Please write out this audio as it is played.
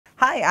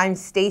Hi, I'm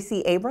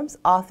Stacey Abrams,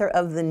 author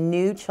of the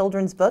new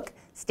children's book,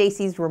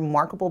 Stacey's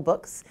Remarkable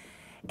Books,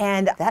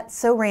 and that's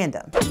so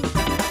random.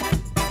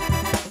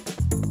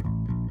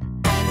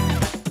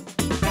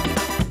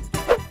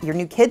 Your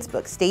new kids'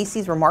 book,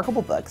 Stacey's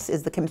Remarkable Books,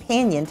 is the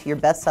companion to your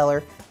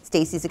bestseller,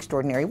 Stacey's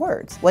Extraordinary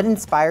Words. What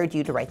inspired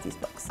you to write these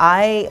books?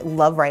 I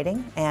love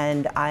writing,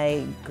 and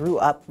I grew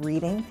up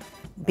reading.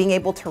 Being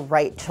able to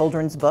write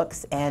children's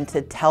books and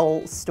to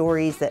tell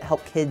stories that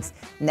help kids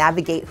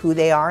navigate who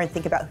they are and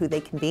think about who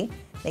they can be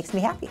makes me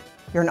happy.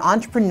 You're an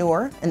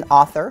entrepreneur, an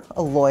author,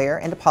 a lawyer,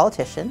 and a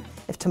politician.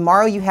 If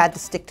tomorrow you had to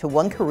stick to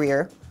one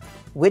career,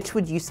 which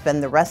would you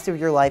spend the rest of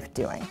your life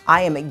doing?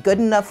 I am a good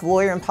enough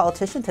lawyer and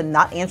politician to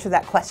not answer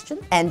that question,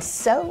 and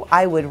so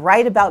I would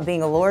write about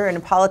being a lawyer and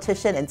a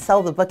politician and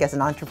sell the book as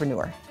an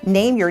entrepreneur.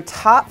 Name your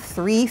top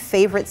 3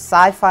 favorite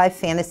sci-fi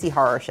fantasy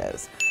horror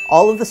shows.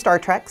 All of the Star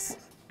Treks,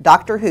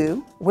 Doctor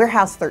Who,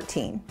 Warehouse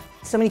 13.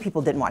 So many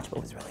people didn't watch, but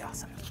it was really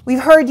awesome. We've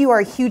heard you are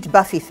a huge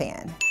Buffy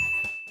fan.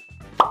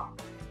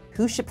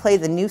 Who should play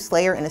the new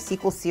Slayer in a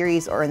sequel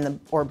series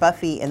or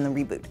Buffy in the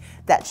reboot?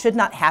 That should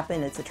not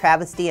happen. It's a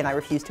travesty, and I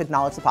refuse to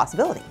acknowledge the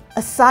possibility.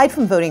 Aside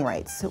from voting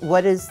rights,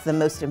 what is the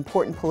most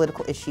important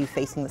political issue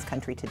facing this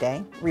country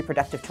today?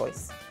 Reproductive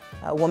choice.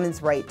 A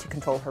woman's right to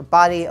control her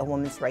body, a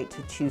woman's right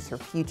to choose her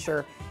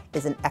future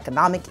is an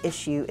economic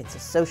issue, it's a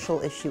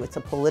social issue, it's a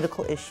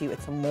political issue,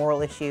 it's a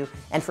moral issue,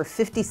 and for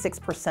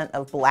 56%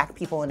 of Black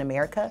people in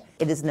America,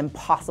 it is an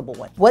impossible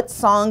one. What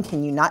song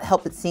can you not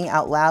help but sing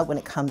out loud when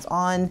it comes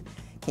on?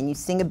 Can you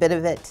sing a bit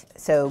of it?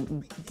 So,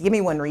 Give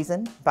Me One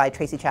Reason by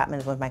Tracy Chapman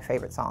is one of my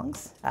favorite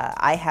songs.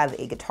 I have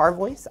a guitar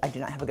voice. I do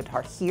not have a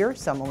guitar here,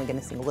 so I'm only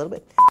gonna sing a little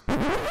bit.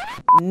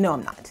 No,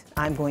 I'm not.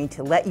 I'm going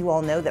to let you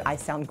all know that I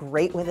sound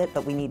great with it,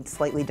 but we need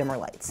slightly dimmer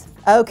lights.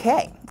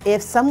 Okay,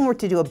 if someone were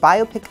to do a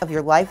biopic of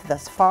your life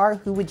thus far,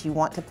 who would you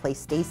want to play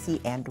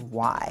Stacey and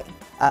why?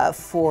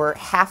 For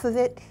half of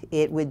it,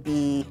 it would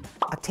be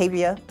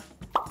Octavia,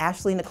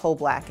 Ashley Nicole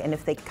Black, and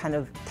if they kind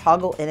of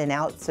toggle in and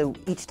out, so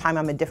each time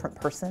I'm a different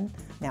person.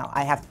 Now,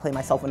 I have to play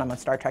myself when I'm on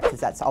Star Trek because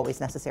that's always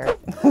necessary.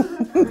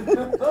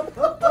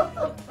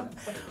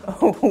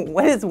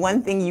 What is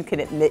one thing you can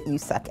admit you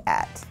suck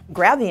at?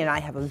 Gravity and I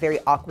have a very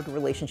awkward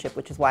relationship,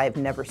 which is why I've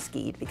never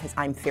skied, because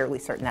I'm fairly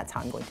certain that's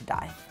how I'm going to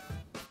die.